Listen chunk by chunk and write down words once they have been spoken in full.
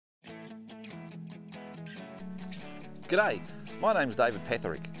G'day, my name's David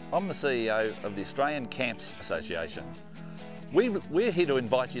Petherick. I'm the CEO of the Australian Camps Association. We're here to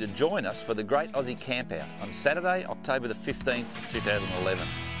invite you to join us for the Great Aussie Camp Out on Saturday, October the 15th, 2011.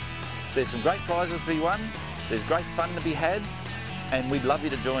 There's some great prizes to be won, there's great fun to be had, and we'd love you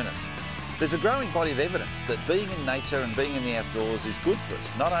to join us. There's a growing body of evidence that being in nature and being in the outdoors is good for us,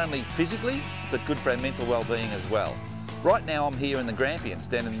 not only physically, but good for our mental well-being as well. Right now I'm here in the Grampians,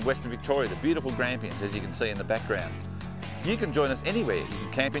 down in Western Victoria, the beautiful Grampians, as you can see in the background. You can join us anywhere. You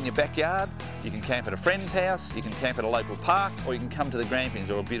can camp in your backyard, you can camp at a friend's house, you can camp at a local park, or you can come to the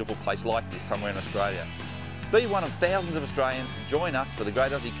Grampians or a beautiful place like this somewhere in Australia. Be one of thousands of Australians to join us for the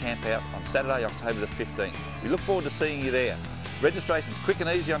Great Aussie Camp Out on Saturday, October the 15th. We look forward to seeing you there. Registration's quick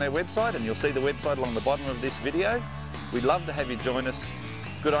and easy on our website, and you'll see the website along the bottom of this video. We'd love to have you join us.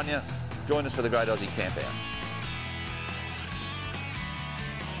 Good on you. Join us for the Great Aussie Camp Out.